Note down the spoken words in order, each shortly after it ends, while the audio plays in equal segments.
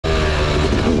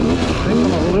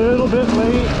little bit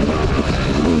late.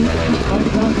 Might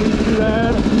not be too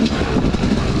bad.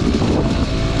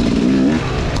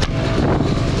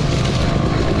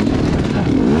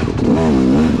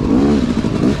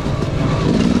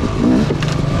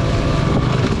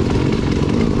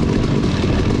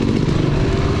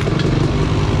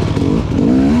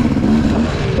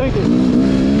 Thank you.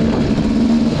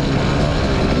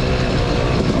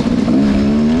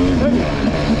 Thank you.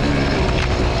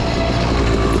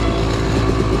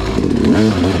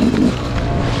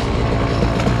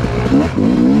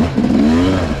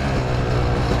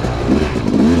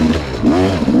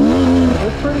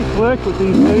 It's pretty slick with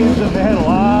these leaves, and they had a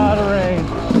lot of rain.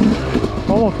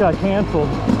 Almost got canceled.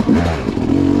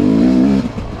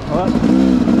 But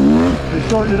they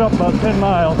shortened it up about 10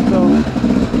 miles, so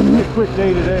it's a quick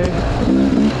day today.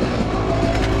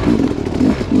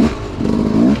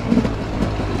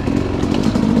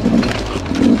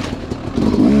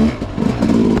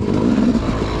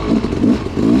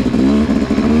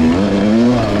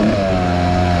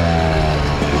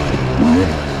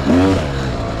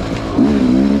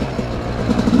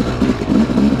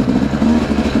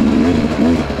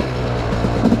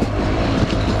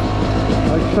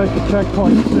 Expect a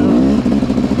checkpoint soon.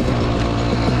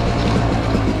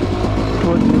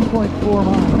 Towards 2.4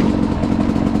 miles.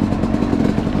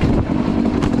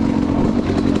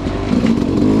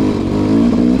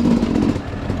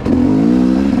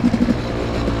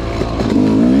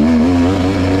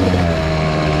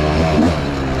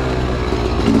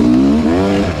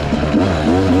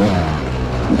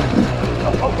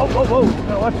 Whoa,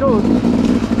 now watch those.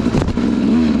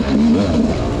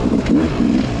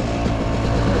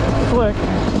 Slick.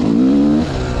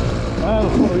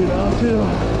 That'll slow you down too.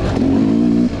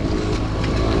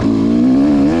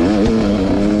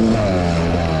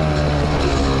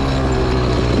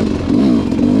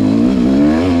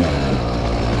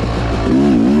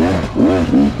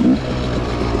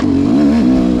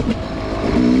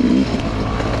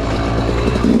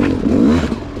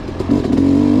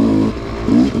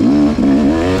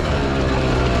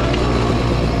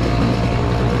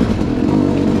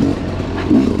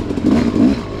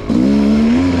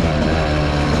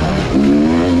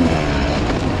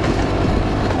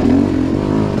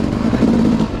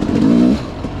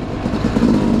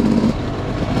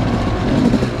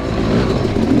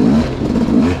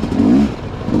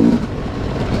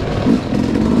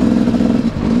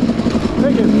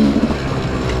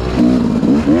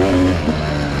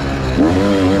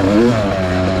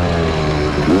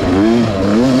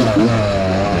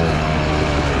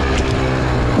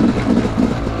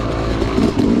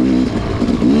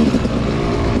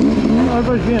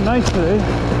 Everybody's being nice today.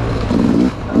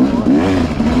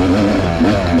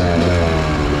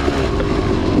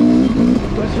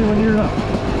 Especially when you're not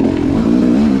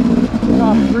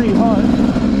top 3 hunt.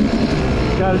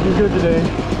 Gotta do good today.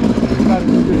 Gotta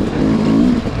do good today.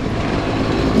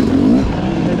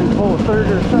 Maybe pull a third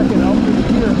or a second out through the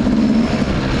year.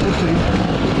 We'll see.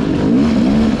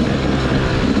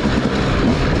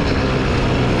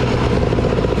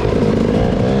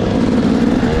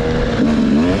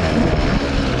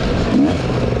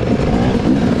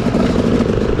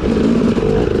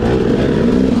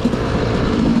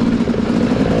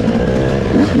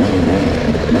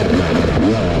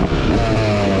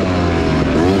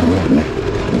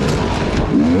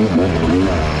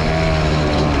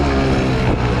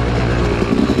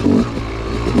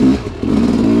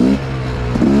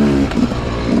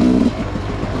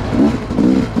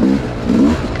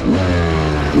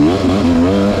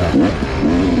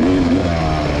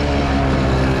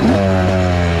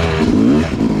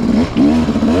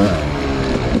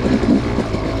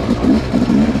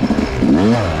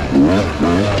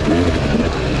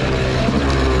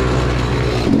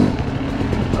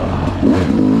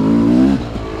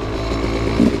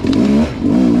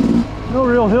 No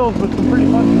real hills, but some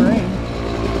pretty fun terrain.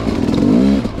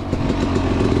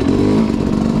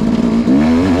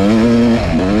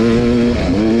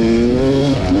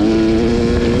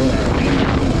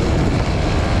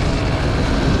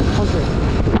 Okay,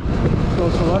 so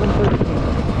it's 11:13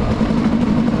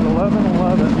 and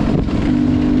 11:11.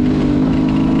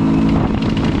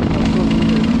 That's supposed to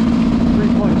be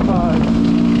 3.5.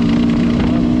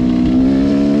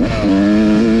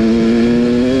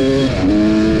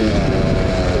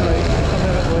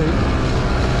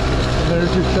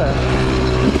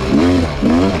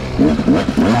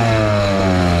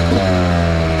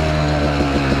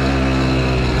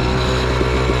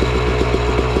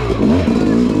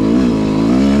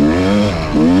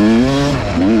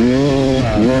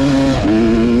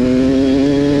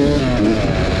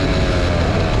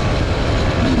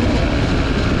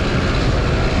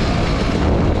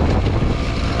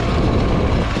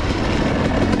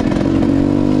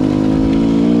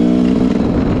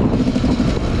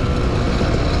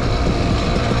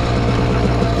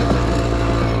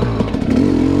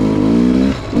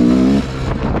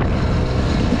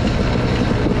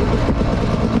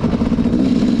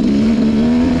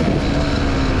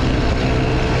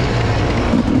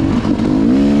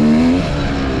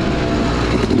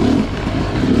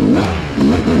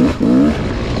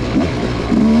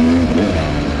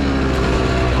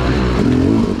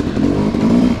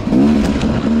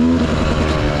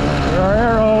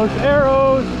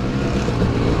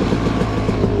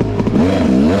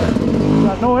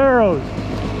 arrows.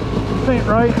 This ain't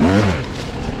right.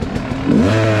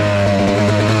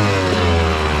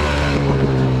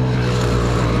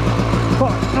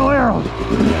 Fuck, no arrows.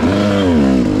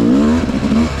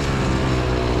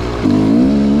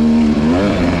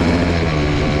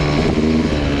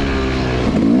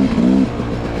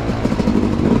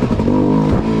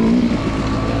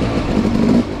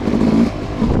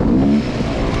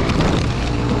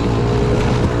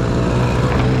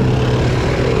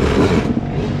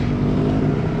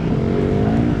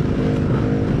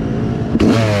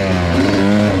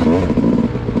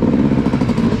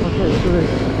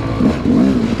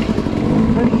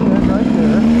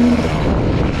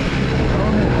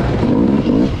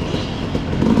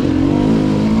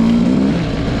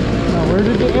 Where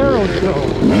did the arrows go?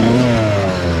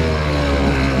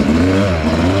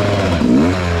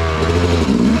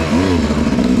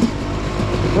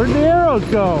 Where did the arrows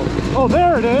go? Oh,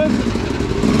 there it is.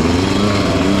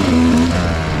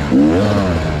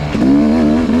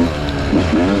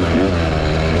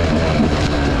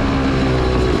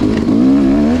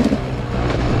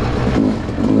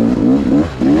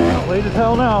 Late as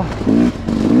hell now.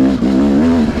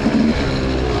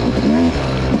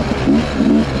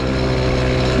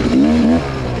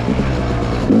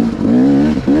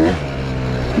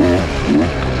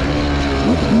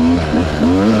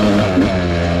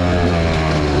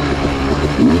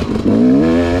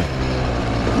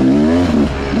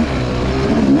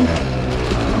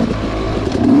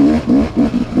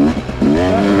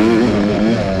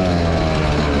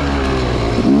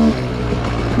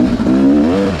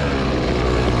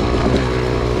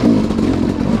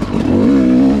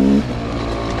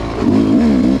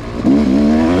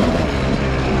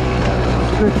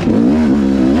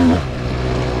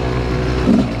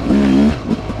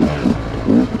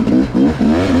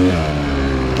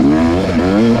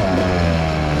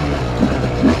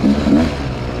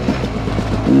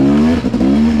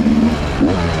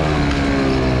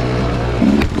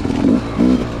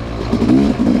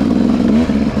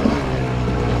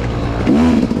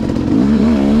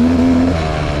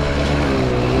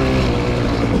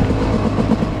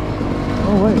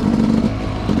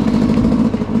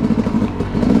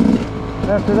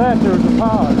 After that, there was a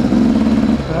pause.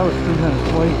 That was 3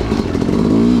 minutes late.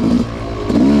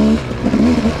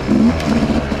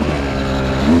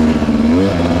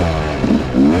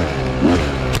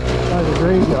 By the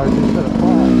graveyard, they set a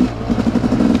pause.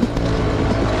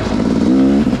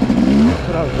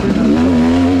 But I was 3 minutes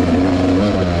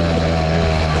late.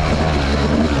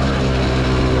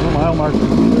 No mile markers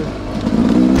either.